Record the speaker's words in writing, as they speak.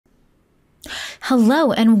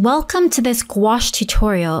Hello and welcome to this gouache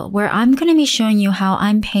tutorial where I'm going to be showing you how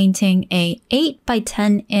I'm painting a 8 by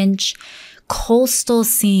 10 inch coastal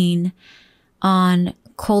scene on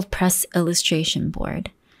cold press illustration board.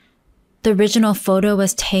 The original photo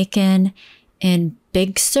was taken in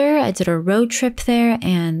Big Sur. I did a road trip there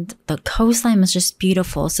and the coastline was just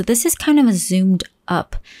beautiful. So this is kind of a zoomed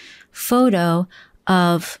up photo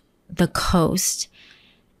of the coast.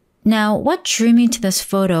 Now, what drew me to this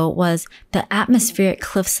photo was the atmospheric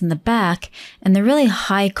cliffs in the back and the really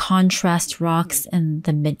high contrast rocks in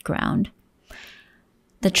the midground.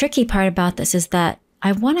 The tricky part about this is that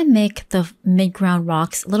I want to make the midground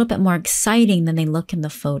rocks a little bit more exciting than they look in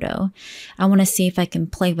the photo. I want to see if I can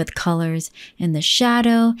play with colors in the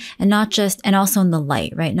shadow and also in the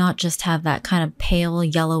light, right? Not just have that kind of pale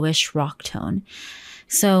yellowish rock tone.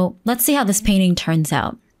 So let's see how this painting turns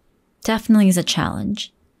out. Definitely is a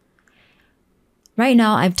challenge. Right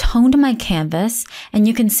now, I've toned my canvas and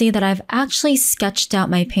you can see that I've actually sketched out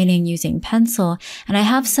my painting using pencil and I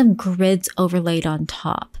have some grids overlaid on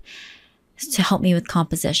top to help me with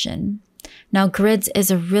composition. Now, grids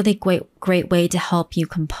is a really great way to help you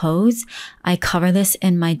compose. I cover this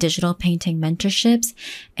in my digital painting mentorships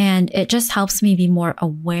and it just helps me be more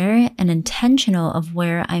aware and intentional of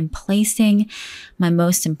where I'm placing my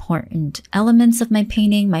most important elements of my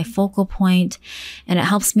painting, my focal point, and it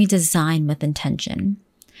helps me design with intention.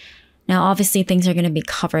 Now, obviously things are going to be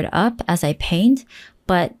covered up as I paint,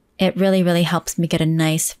 but it really helps me get a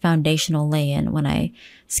nice foundational lay-in when I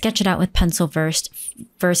sketch it out with pencil first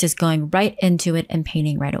versus going right into it and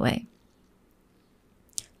painting right away.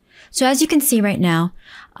 So as you can see right now,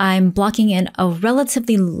 I'm blocking in a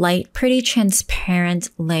relatively light, pretty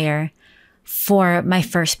transparent layer for my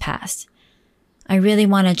first pass. I really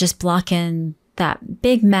want to just block in that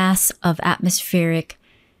big mass of atmospheric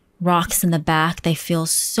rocks in the back. They feel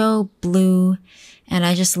so blue. And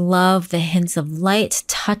I just love the hints of light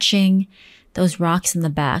touching those rocks in the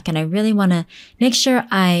back. And I really want to make sure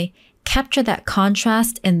I capture that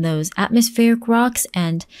contrast in those atmospheric rocks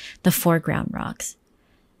and the foreground rocks.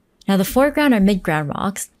 Now, the foreground or midground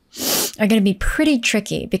rocks are going to be pretty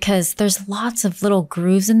tricky because there's lots of little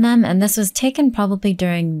grooves in them. And this was taken probably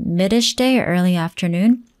during mid-ish day or early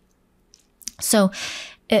afternoon. So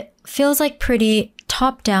it feels like pretty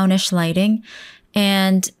top-down-ish lighting.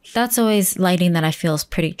 And that's always lighting that I feel is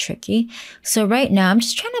pretty tricky. So right now I'm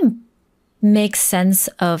just trying to make sense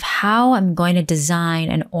of how I'm going to design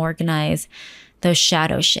and organize those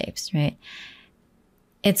shadow shapes, right?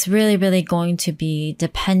 It's really going to be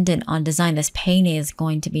dependent on design. This painting is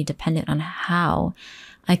going to be dependent on how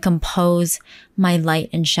I compose my light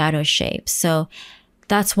and shadow shapes. So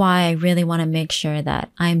that's why I really want to make sure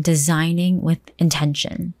that I'm designing with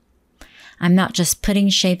intention. I'm not just putting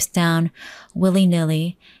shapes down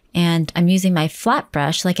willy-nilly, and I'm using my flat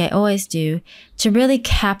brush like I always do to really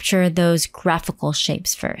capture those graphical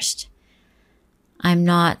shapes first. I'm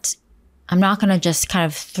not going to just kind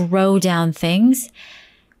of throw down things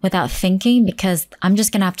without thinking because I'm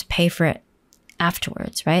just going to have to pay for it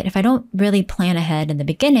afterwards, right? If I don't really plan ahead in the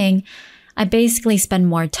beginning, I basically spend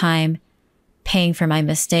more time paying for my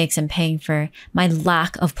mistakes and paying for my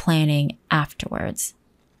lack of planning afterwards.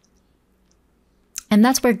 And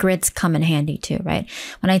that's where grids come in handy too, right?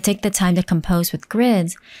 When I take the time to compose with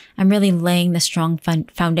grids, I'm really laying the strong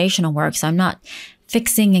foundational work. So I'm not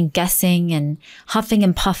fixing and guessing and huffing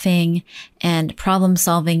and puffing and problem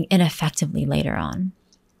solving ineffectively later on.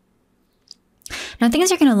 Now things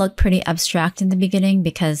are going to look pretty abstract in the beginning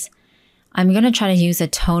because I'm going to try to use a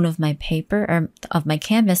tone of my paper or of my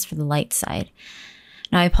canvas for the light side.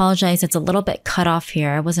 Now, I apologize, it's a little bit cut off here.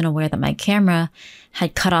 I wasn't aware that my camera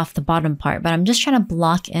had cut off the bottom part, but I'm just trying to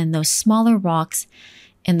block in those smaller rocks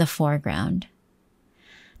in the foreground.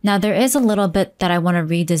 Now, there is a little bit that I want to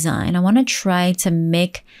redesign. I want to try to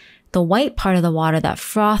make the white part of the water, that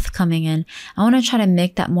froth coming in, I want to try to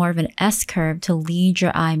make that more of an S-curve to lead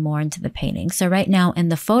your eye more into the painting. So right now in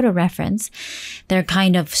the photo reference, they're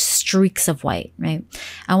kind of streaks of white, right?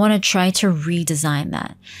 I want to try to redesign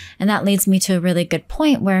that. And that leads me to a really good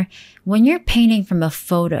point where when you're painting from a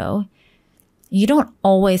photo, you don't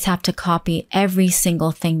always have to copy every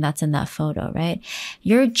single thing that's in that photo, right?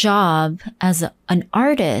 Your job as an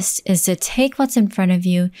artist is to take what's in front of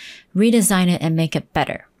you, redesign it, and make it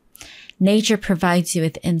better. Nature provides you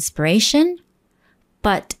with inspiration,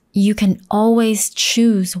 but you can always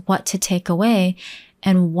choose what to take away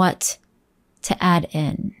and what to add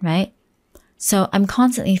in, right? So I'm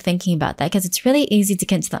constantly thinking about that because it's really easy to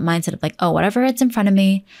get into that mindset of like, oh, whatever it's in front of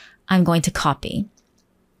me, I'm going to copy.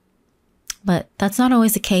 but that's not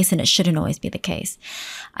always the case, and it shouldn't always be the case.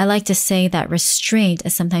 I like to say that restraint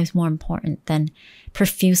is sometimes more important than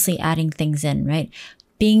profusely adding things in, right?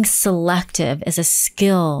 Being selective is a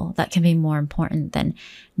skill that can be more important than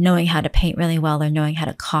knowing how to paint really well or knowing how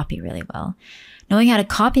to copy really well. Knowing how to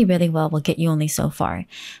copy really well will get you only so far.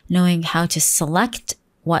 Knowing how to select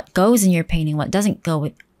what goes in your painting, what doesn't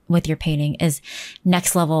go with your painting is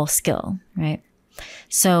next level skill, right?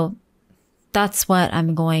 So that's what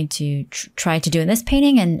I'm going to try to do in this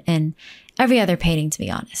painting and every other painting, to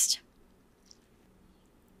be honest.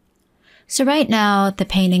 So right now, the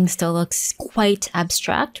painting still looks quite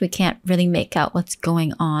abstract. We can't really make out what's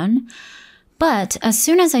going on. But as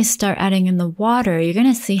soon as I start adding in the water, you're going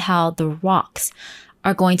to see how the rocks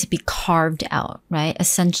are going to be carved out, right?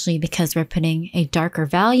 Essentially because we're putting a darker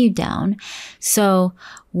value down. So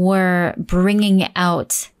we're bringing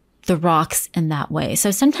out the rocks in that way.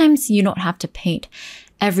 So sometimes you don't have to paint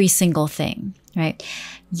every single thing, right?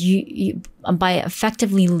 You by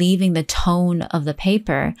effectively leaving the tone of the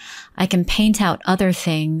paper, I can paint out other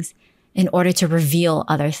things in order to reveal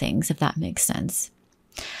other things, if that makes sense.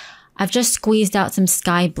 I've just squeezed out some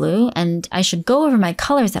sky blue, and I should go over my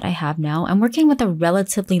colors that I have now. I'm working with a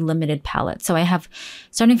relatively limited palette. So I have,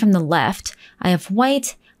 starting from the left, I have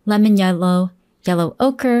white, lemon yellow, yellow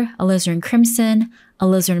ochre, alizarin crimson,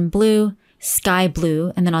 alizarin blue, sky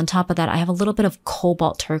blue, and then on top of that, I have a little bit of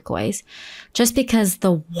cobalt turquoise. Just because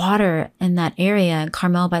the water in that area,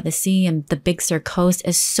 Carmel by the Sea and the Big Sur coast,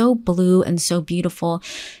 is so blue and so beautiful,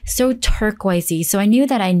 so turquoisey. So I knew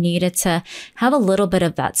that I needed to have a little bit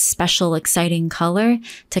of that special, exciting color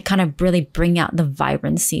to kind of really bring out the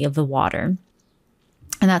vibrancy of the water.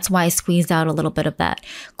 And that's why I squeezed out a little bit of that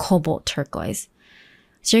cobalt turquoise.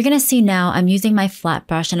 So you're going to see now I'm using my flat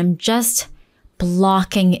brush and I'm just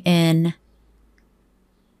blocking in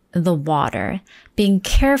the water, being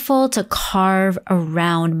careful to carve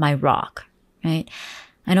around my rock, right?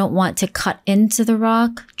 I don't want to cut into the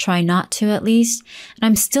rock, try not to at least. And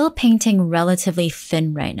I'm still painting relatively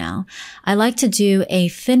thin right now. I like to do a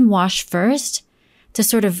thin wash first to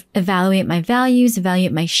sort of evaluate my values,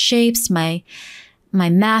 evaluate my shapes, my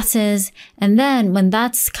masses. And then when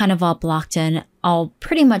that's kind of all blocked in, I'll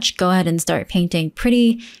pretty much go ahead and start painting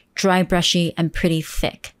pretty dry brushy and pretty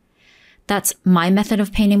thick. That's my method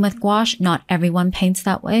of painting with gouache. Not everyone paints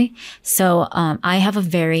that way. So I have a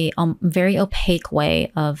very opaque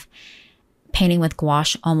way of painting with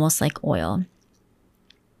gouache, almost like oil.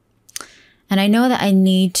 And I know that I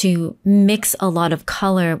need to mix a lot of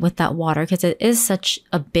color with that water because it is such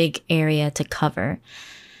a big area to cover.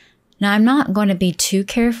 Now, I'm not going to be too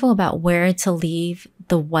careful about where to leave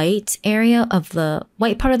the white area of the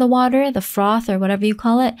white part of the water, the froth or whatever you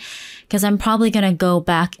call it, because I'm probably going to go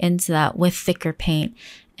back into that with thicker paint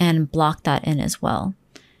and block that in as well.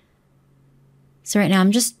 So right now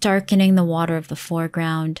I'm just darkening the water of the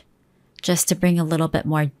foreground just to bring a little bit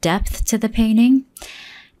more depth to the painting.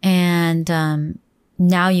 And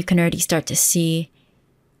now you can already start to see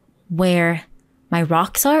where my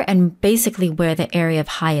rocks are and basically where the area of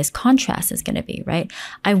highest contrast is going to be, right?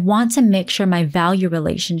 I want to make sure my value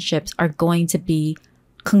relationships are going to be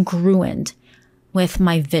congruent with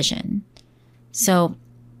my vision. So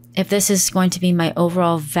if this is going to be my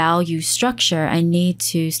overall value structure, I need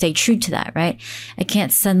to stay true to that, right? I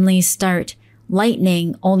can't suddenly start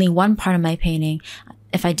lightening only one part of my painting.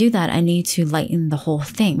 If I do that, I need to lighten the whole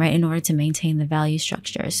thing, right? In order to maintain the value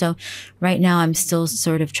structure. So right now I'm still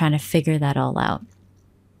sort of trying to figure that all out.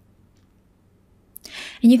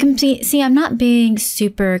 And you can see I'm not being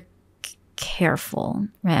super careful,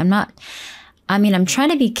 right? I'm trying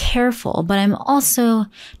to be careful, but I'm also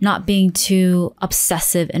not being too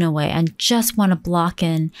obsessive in a way. I just want to block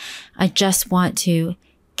in. I just want to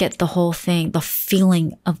get the whole thing, the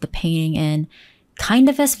feeling of the painting in kind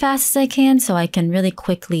of as fast as I can so I can really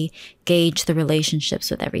quickly gauge the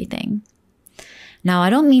relationships with everything. Now,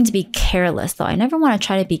 I don't mean to be careless though. I never want to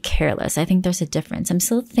try to be careless. I think there's a difference. I'm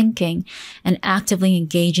still thinking and actively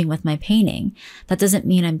engaging with my painting. That doesn't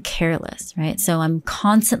mean I'm careless, right? So I'm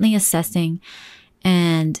constantly assessing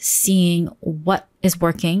and seeing what is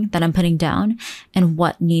working that I'm putting down and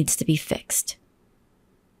what needs to be fixed.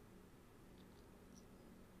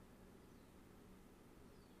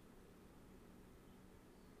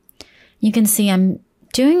 You can see I'm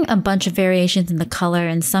doing a bunch of variations in the color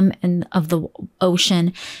and some of the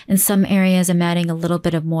ocean. In some areas, I'm adding a little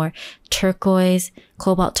bit of more turquoise,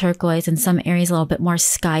 cobalt turquoise. In some areas, a little bit more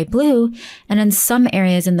sky blue. And in some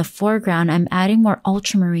areas in the foreground, I'm adding more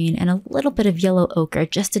ultramarine and a little bit of yellow ochre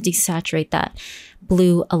just to desaturate that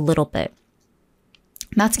blue a little bit.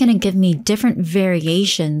 That's going to give me different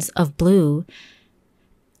variations of blue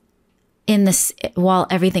in this while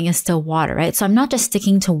everything is still water, right? So I'm not just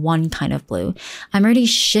sticking to one kind of blue. I'm already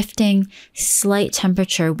shifting slight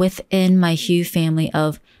temperature within my hue family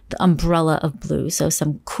of the umbrella of blue. So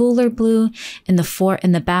some cooler blue in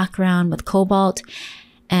the background with cobalt,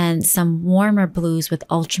 and some warmer blues with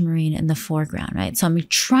ultramarine in the foreground, right? So I'm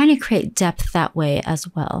trying to create depth that way as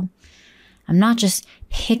well. I'm not just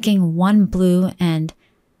picking one blue and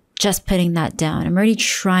just putting that down. I'm already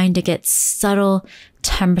trying to get subtle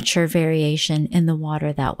temperature variation in the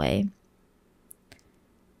water that way.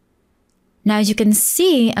 Now, as you can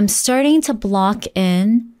see, I'm starting to block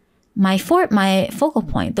in my focal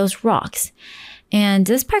point, those rocks. And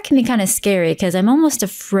this part can be kind of scary because I'm almost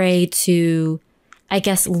afraid to, I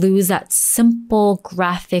guess, lose that simple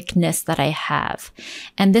graphicness that I have.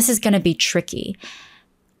 And this is going to be tricky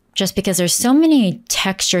just because there's so many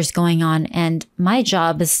textures going on, and my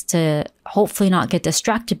job is to hopefully not get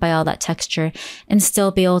distracted by all that texture and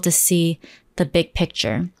still be able to see the big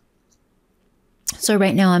picture. So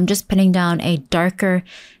right now I'm just putting down a darker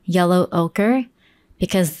yellow ochre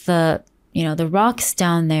because the rocks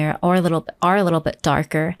down there are a little bit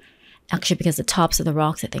darker. Actually, because the tops of the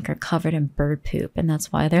rocks, I think, are covered in bird poop, and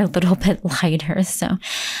that's why they're a little bit lighter. So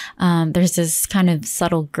there's this kind of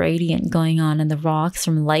subtle gradient going on in the rocks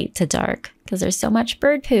from light to dark because there's so much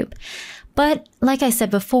bird poop. But like I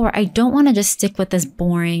said before, I don't want to just stick with this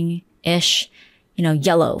boring-ish,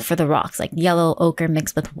 yellow for the rocks, like yellow ochre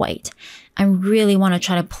mixed with white. I really want to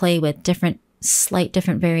try to play with slight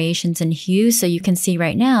different variations in hue. So you can see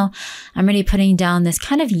right now, I'm already putting down this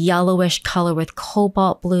kind of yellowish color with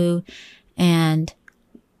cobalt blue and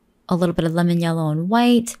a little bit of lemon yellow and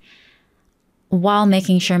white, while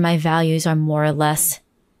making sure my values are more or less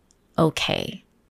okay.